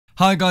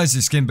Hi guys,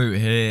 it's SkintBoot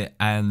here,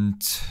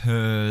 and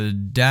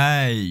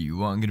today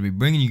what I'm going to be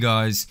bringing you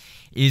guys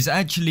is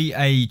actually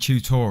a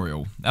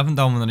tutorial. I haven't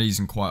done one of these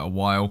in quite a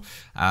while,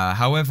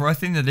 however I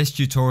think that this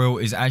tutorial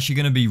is actually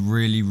going to be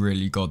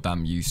really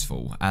goddamn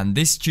useful, and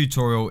this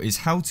tutorial is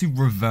how to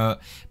revert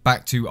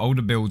back to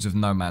older builds of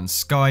No Man's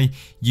Sky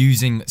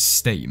using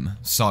Steam.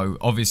 So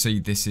obviously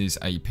this is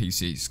a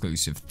PC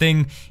exclusive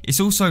thing. It's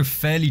also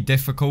fairly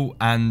difficult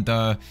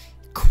and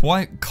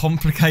quite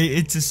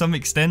complicated to some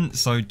extent,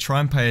 so try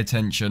and pay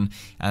attention,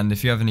 and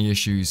if you have any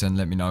issues then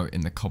let me know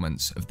in the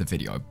comments of the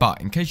video. But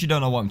in case you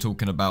don't know what I'm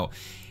talking about,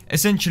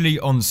 essentially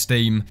on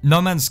Steam,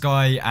 No Man's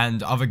Sky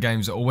and other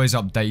games are always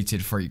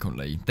updated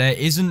frequently. There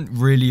isn't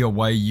really a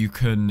way you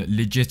can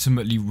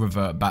legitimately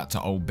revert back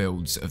to old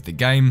builds of the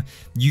game.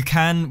 You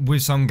can,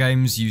 with some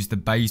games, use the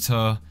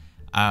beta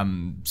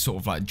sort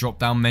of like drop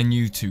down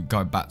menu to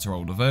go back to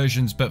older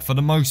versions, but for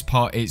the most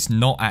part it's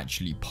not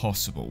actually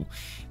possible.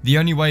 The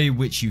only way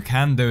which you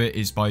can do it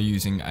is by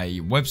using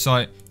a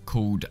website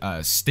called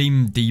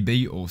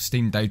SteamDB or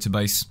Steam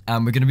Database,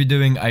 and we're going to be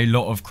doing a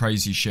lot of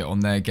crazy shit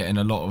on there, getting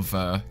a lot of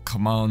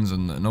commands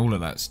and all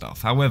of that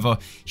stuff. However,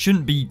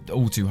 shouldn't be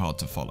all too hard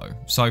to follow.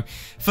 So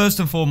first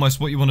and foremost,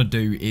 what you want to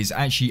do is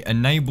actually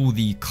enable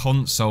the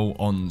console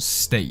on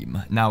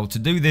Steam. Now to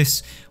do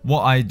this,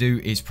 what I do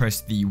is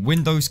press the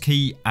Windows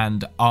key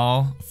and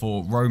R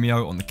for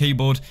Romeo on the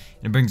keyboard,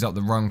 and it brings up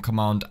the run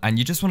command, and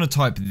you just want to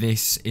type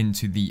this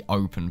into the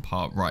open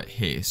part right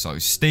here. So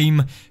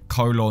Steam :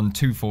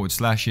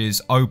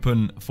 2/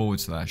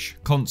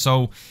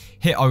 open/console,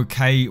 hit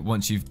OK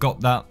once you've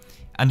got that,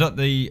 and at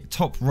the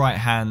top right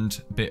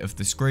hand bit of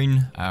the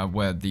screen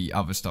where the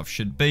other stuff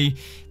should be,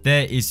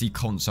 there is the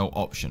console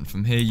option.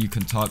 From here you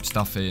can type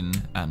stuff in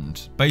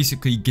and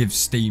basically give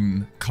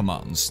Steam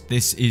commands.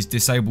 This is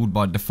disabled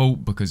by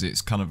default because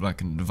it's kind of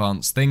like an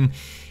advanced thing,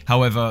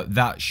 however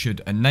that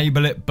should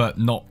enable it but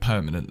not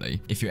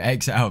permanently. If you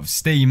exit out of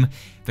Steam,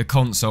 the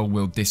console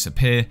will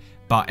disappear,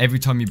 but every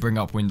time you bring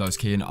up Windows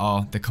key and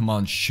R, the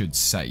command should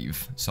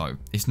save. So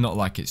it's not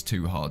like it's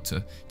too hard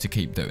to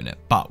keep doing it.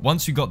 But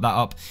once you got that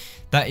up,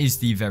 that is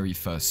the very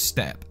first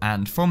step.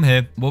 And from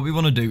here, what we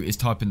want to do is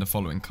type in the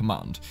following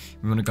command.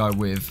 We want to go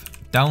with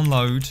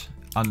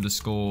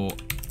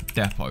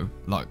download_depot,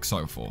 like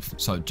so forth.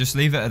 So just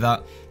leave it at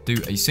that, do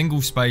a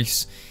single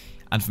space,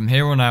 and from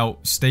here on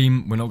out,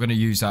 Steam, we're not going to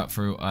use that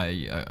for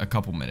a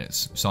couple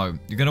minutes. So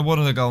you're going to want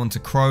to go onto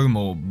Chrome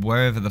or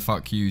wherever the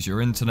fuck you use your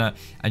internet,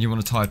 and you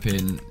want to type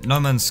in No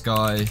Man's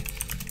Sky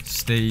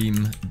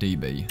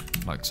SteamDB,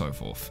 like so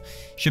forth.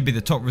 Should be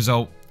the top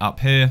result up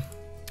here,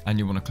 and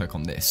you want to click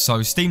on this. So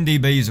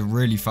SteamDB is a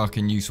really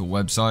fucking useful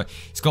website.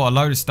 It's got a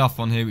load of stuff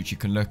on here which you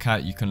can look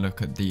at. You can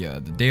look at the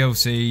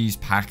DLCs,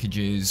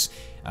 packages,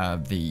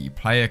 the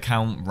player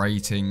count,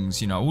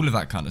 ratings, you know, all of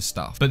that kind of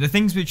stuff. But the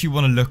things which you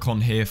want to look on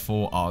here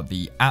for are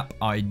the app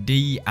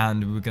ID,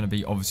 and we're going to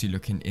be obviously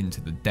looking into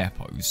the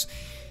depots.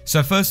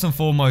 So first and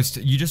foremost,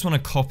 you just want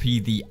to copy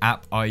the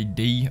app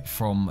ID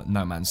from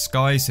No Man's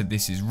Sky. So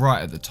this is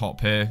right at the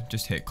top here.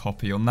 Just hit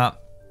copy on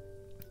that.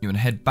 You want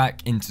to head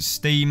back into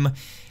Steam,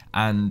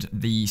 and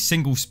the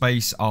single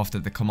space after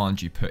the command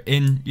you put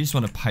in, you just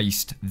want to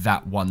paste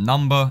that one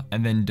number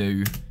and then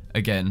do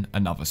again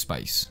another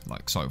space,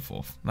 like so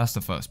forth. That's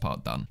the first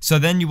part done. So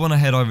then you want to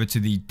head over to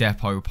the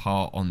depot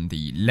part on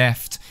the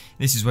left.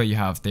 This is where you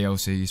have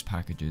DLCs,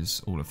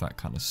 packages, all of that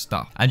kind of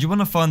stuff, and you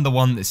want to find the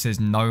one that says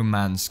No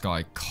Man's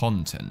Sky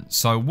content.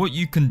 So what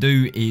you can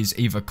do is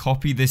either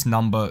copy this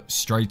number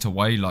straight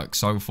away, like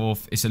so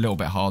forth. It's a little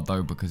bit hard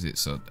though because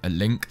it's a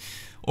link.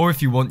 Or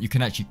if you want, you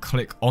can actually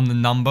click on the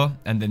number,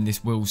 and then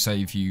this will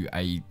save you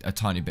a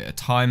tiny bit of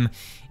time.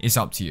 It's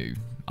up to you.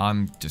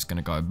 I'm just going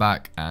to go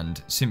back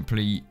and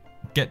simply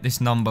get this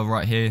number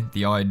right here,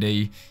 the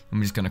ID.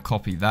 I'm just going to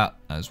copy that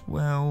as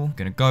well. I'm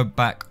going to go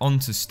back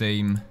onto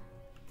Steam,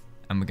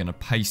 and we're going to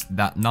paste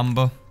that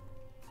number,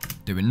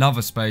 do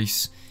another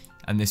space,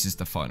 and this is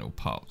the final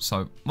part.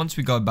 So once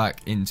we go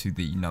back into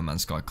the No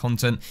Man's Sky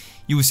content,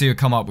 you will see it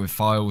come up with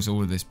files,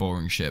 all of this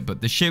boring shit.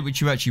 But the shit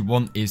which you actually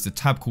want is the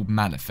tab called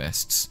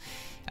manifests.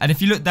 And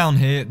if you look down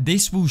here,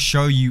 this will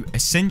show you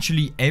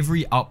essentially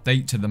every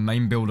update to the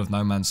main build of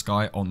No Man's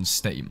Sky on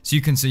Steam. So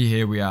you can see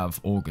here we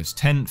have August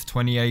 10th,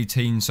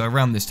 2018. So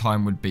around this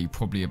time would be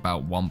probably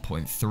about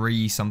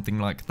 1.3, something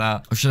like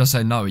that. Or should I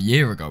say, no, a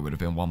year ago would have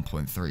been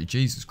 1.3.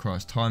 Jesus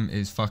Christ, time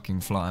is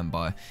fucking flying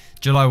by.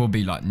 July will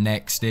be like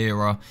next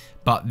era.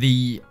 But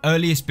the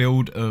earliest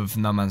build of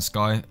No Man's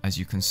Sky, as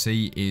you can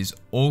see, is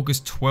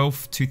August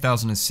 12th,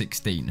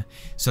 2016.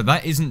 So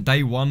that isn't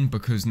day one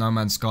because No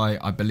Man's Sky,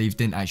 I believe,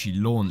 didn't actually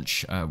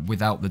launch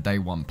without the day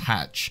one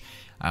patch.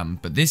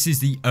 But this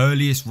is the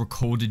earliest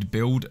recorded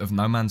build of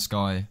No Man's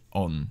Sky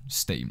on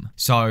Steam.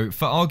 So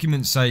for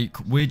argument's sake,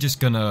 we're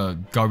just gonna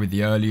go with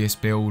the earliest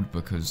build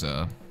because,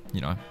 you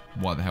know,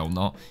 why the hell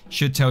not?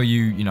 Should tell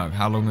you, you know,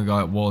 how long ago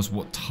it was,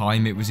 what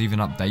time it was even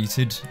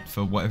updated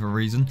for whatever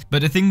reason.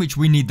 But the thing which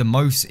we need the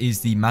most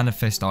is the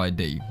manifest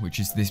ID,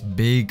 which is this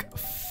big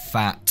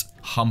fat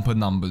hump of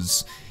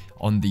numbers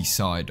on the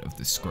side of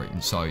the screen.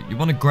 So you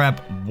want to grab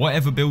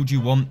whatever build you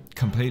want,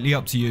 completely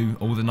up to you,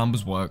 all the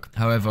numbers work.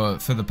 However,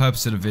 for the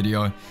purpose of the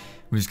video,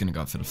 we're just going to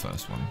go for the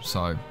first one.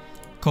 So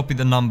copy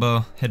the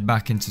number, head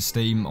back into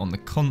Steam on the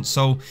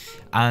console,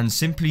 and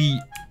simply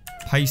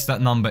paste that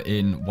number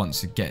in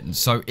once again.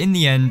 So in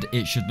the end,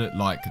 it should look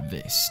like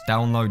this: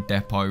 download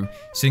depot,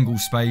 single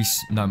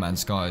space, No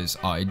Man's Sky's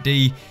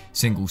ID,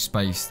 single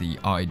space, the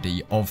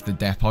ID of the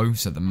depot,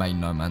 so the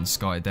main No Man's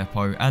Sky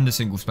depot, and a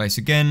single space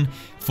again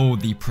for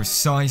the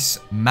precise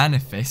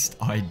manifest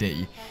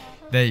ID.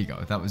 There you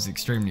go. That was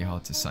extremely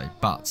hard to say,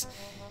 but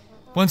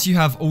once you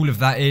have all of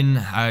that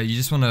in, you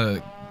just want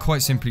to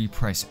quite simply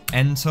press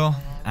enter,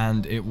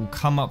 and it will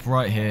come up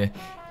right here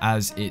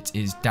as it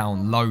is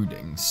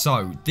downloading.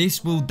 So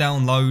this will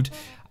download,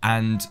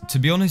 and to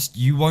be honest,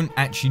 you won't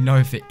actually know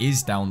if it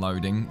is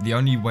downloading. The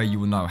only way you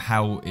will know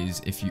how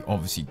is if you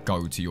obviously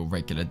go to your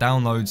regular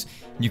downloads.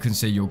 You can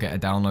see you'll get a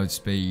download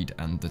speed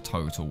and the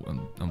total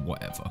and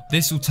whatever.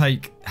 This will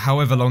take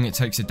however long it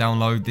takes to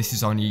download. This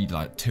is only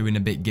like 2 and a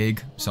bit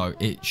gig, so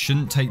it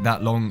shouldn't take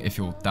that long if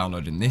you're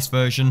downloading this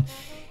version.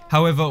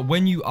 However,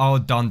 when you are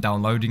done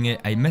downloading it,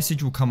 a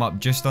message will come up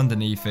just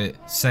underneath it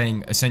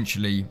saying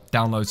essentially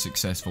download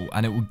successful,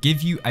 and it will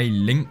give you a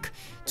link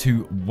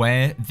to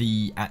where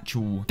the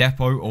actual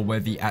depot or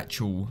where the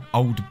actual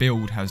old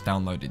build has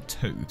downloaded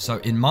to. So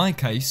in my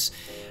case,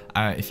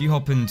 if you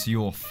hop into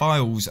your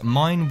files,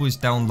 mine was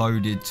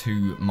downloaded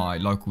to my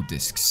local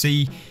disk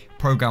C,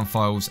 program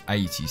files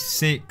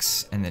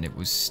 86, and then it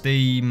was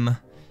Steam,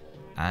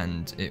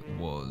 and it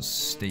was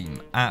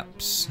Steam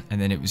apps, and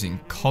then it was in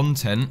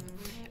content.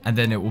 And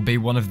then it will be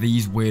one of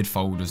these weird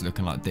folders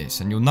looking like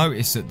this. And you'll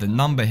notice that the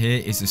number here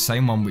is the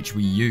same one which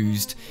we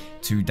used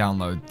to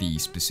download the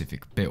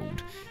specific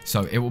build.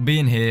 So it will be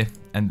in here,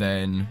 and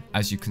then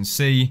as you can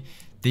see,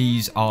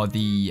 these are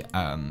the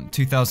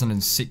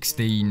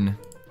 2016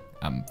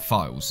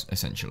 files,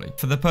 essentially.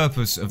 For the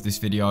purpose of this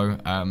video,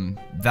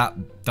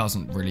 that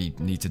doesn't really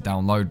need to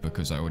download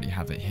because I already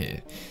have it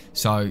here.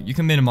 So you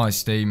can minimize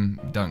Steam,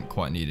 don't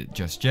quite need it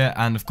just yet.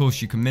 And of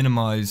course you can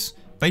minimize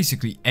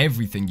basically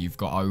everything you've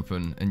got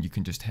open, and you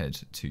can just head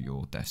to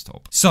your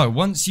desktop. So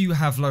once you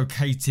have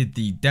located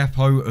the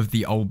depot of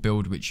the old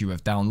build which you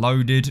have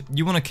downloaded,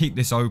 you want to keep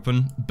this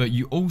open, but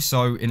you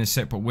also in a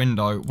separate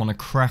window want to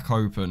crack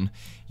open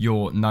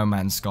your No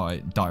Man's Sky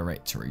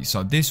directory.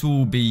 So this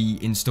will be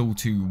installed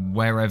to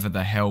wherever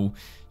the hell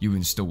you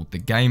installed the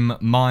game.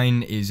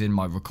 Mine is in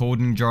my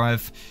recording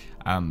drive.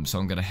 So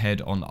I'm going to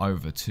head on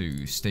over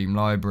to Steam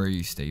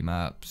Library, Steam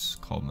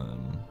Apps,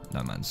 Common,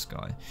 No Man's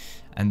Sky.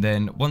 And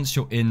then once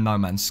you're in No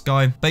Man's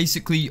Sky,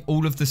 basically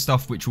all of the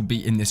stuff which will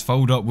be in this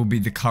folder will be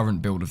the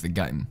current build of the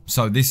game.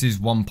 So this is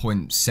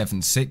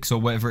 1.76 or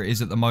whatever it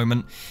is at the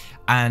moment.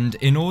 And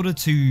in order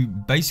to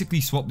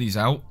basically swap these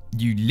out,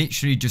 you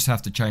literally just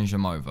have to change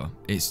them over.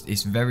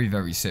 It's very,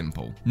 very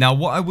simple. Now,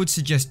 what I would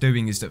suggest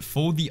doing is that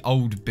for the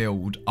old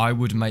build, I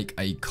would make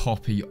a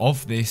copy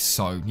of this.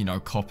 So, you know,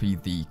 copy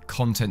the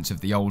contents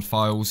of the old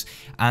files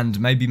and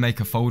maybe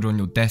make a folder on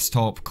your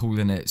desktop,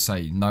 calling it,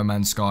 say, No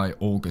Man's Sky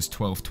August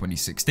 12th,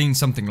 2016,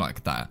 something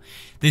like that.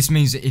 This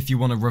means that if you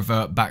want to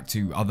revert back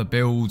to other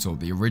builds or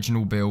the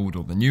original build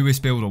or the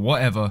newest build or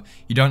whatever,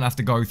 you don't have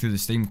to go through the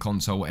Steam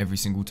console every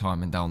single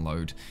time and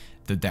download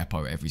the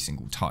depot every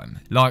single time.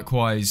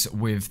 Likewise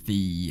with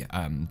the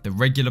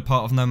regular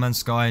part of No Man's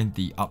Sky,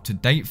 the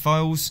up-to-date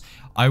files,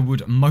 I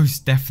would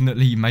most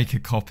definitely make a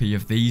copy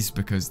of these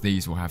because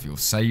these will have your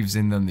saves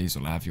in them, these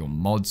will have your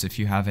mods if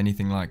you have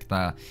anything like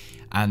that,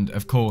 and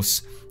of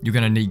course you're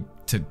going to need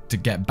to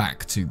get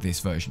back to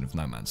this version of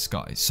No Man's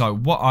Sky. So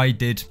what I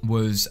did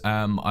was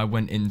I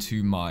went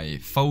into my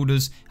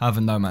folders, I have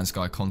a No Man's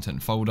Sky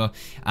content folder,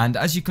 and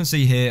as you can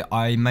see here,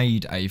 I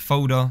made a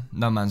folder,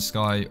 No Man's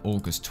Sky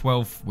August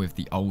 12th with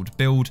the old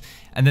build,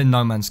 and then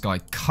No Man's Sky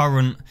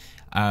current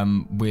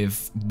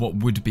with what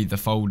would be the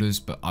folders,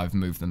 but I've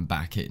moved them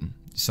back in.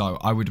 So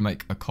I would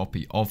make a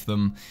copy of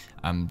them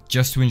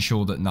just to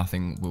ensure that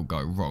nothing will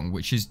go wrong,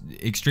 which is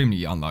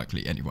extremely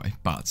unlikely anyway.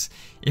 But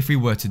if we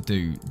were to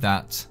do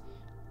that,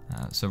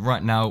 so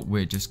right now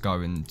we're just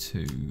going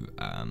to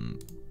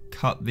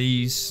cut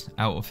these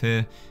out of here.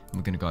 And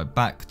we're going to go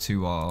back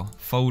to our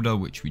folder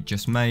which we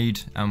just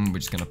made, and we're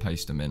just going to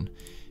paste them in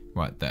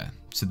right there.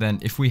 So then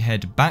if we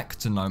head back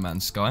to No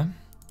Man's Sky,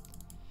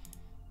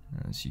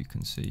 as you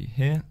can see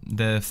here,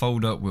 the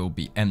folder will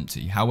be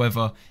empty.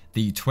 However,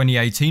 the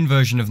 2018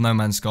 version of No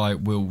Man's Sky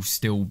will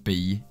still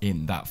be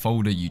in that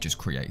folder you just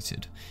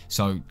created.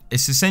 So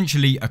it's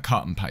essentially a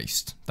cut and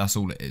paste. That's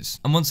all it is.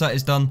 And once that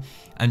is done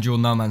and your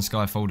No Man's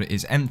Sky folder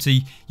is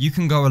empty, you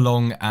can go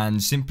along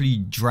and simply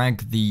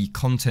drag the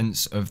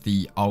contents of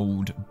the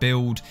old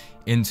build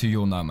into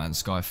your No Man's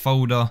Sky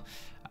folder.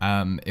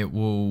 It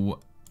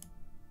will...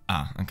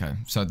 okay.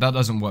 So that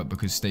doesn't work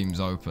because Steam's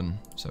open.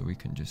 So we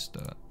can just...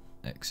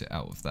 exit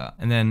out of that.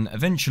 And then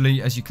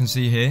eventually, as you can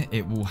see here,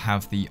 it will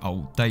have the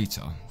old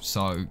data.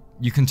 So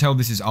you can tell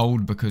this is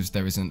old because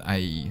there isn't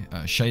a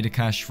shader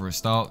cache for a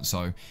start,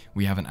 so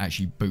we haven't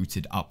actually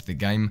booted up the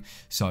game,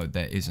 so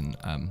there isn't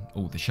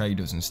all the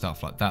shaders and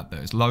stuff like that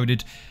is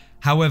loaded.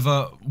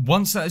 However,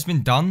 once that has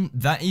been done,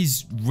 that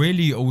is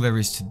really all there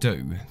is to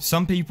do.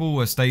 Some people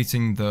are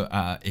stating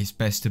that it's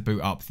best to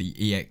boot up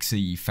the exe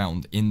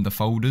found in the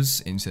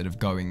folders instead of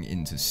going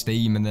into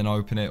Steam and then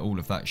open it, all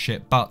of that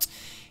shit. But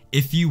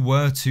if you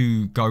were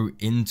to go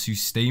into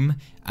Steam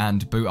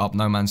and boot up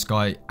No Man's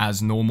Sky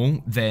as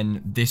normal,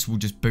 then this will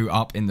just boot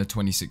up in the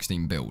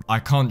 2016 build. I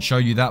can't show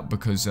you that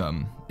because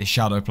it's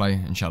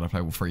Shadowplay and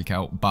Shadowplay will freak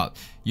out, but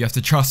you have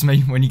to trust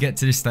me, when you get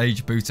to this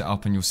stage, boot it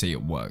up and you'll see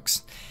it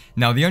works.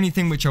 Now, the only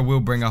thing which I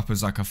will bring up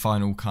as like a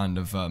final kind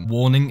of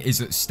warning is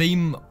that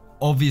Steam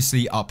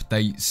obviously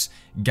updates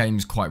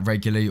games quite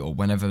regularly, or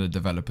whenever the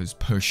developers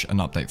push an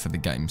update for the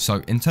game. So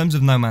in terms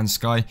of No Man's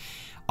Sky,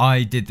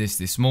 I did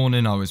this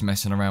morning. I was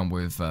messing around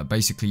with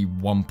basically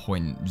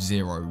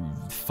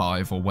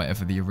 1.05 or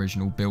whatever the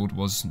original build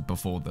was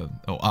before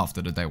or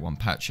after the day one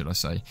patch, should I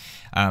say.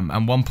 And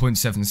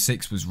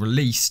 1.76 was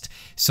released,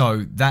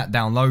 so that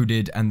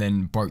downloaded and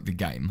then broke the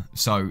game.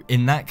 So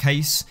in that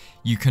case,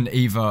 you can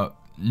either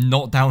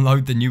not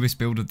download the newest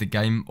build of the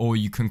game, or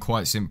you can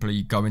quite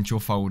simply go into your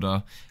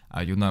folder,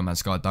 your No Man's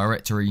Sky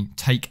directory,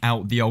 take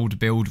out the old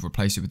build,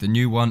 replace it with the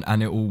new one,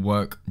 and it will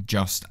work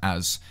just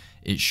as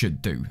it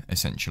should do,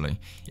 essentially.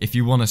 If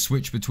you want to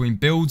switch between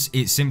builds,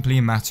 it's simply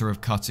a matter of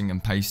cutting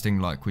and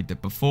pasting like we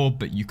did before,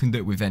 but you can do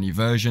it with any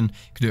version. You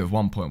can do it with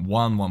 1.1,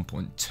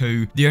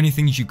 1.2. The only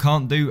things you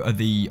can't do are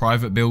the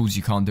private builds.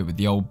 You can't do it with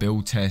the old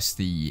build test,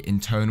 the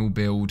internal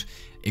build.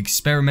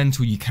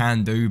 Experimental you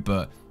can do,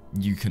 but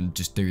you can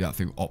just do that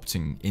through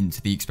opting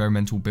into the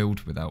experimental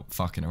build without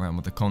fucking around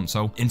with the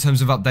console. In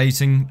terms of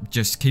updating,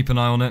 just keep an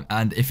eye on it,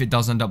 and if it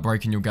does end up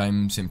breaking your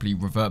game, simply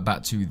revert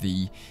back to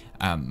the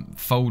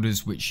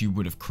folders which you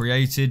would have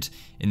created,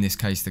 in this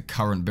case the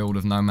current build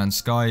of No Man's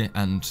Sky,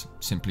 and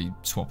simply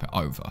swap it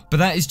over. But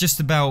that is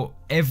just about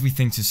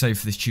everything to say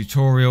for this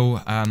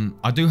tutorial.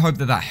 I do hope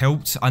that that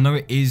helped. I know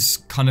it is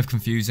kind of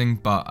confusing,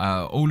 but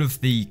all of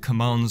the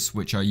commands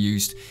which I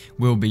used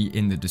will be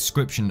in the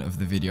description of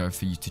the video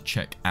for you to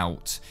check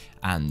out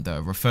and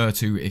refer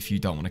to if you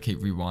don't want to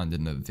keep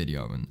rewinding the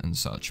video and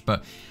such.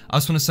 But I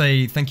just want to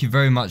say thank you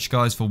very much,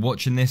 guys, for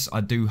watching this.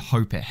 I do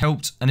hope it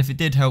helped, and if it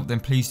did help, then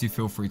please do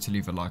feel free to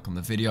leave a like on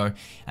the video,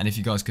 and if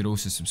you guys could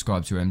also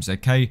subscribe to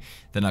MZK,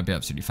 then that'd be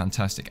absolutely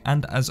fantastic.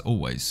 And as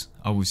always,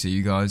 I will see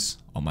you guys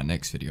on my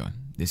next video.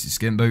 This is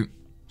SkintBoot.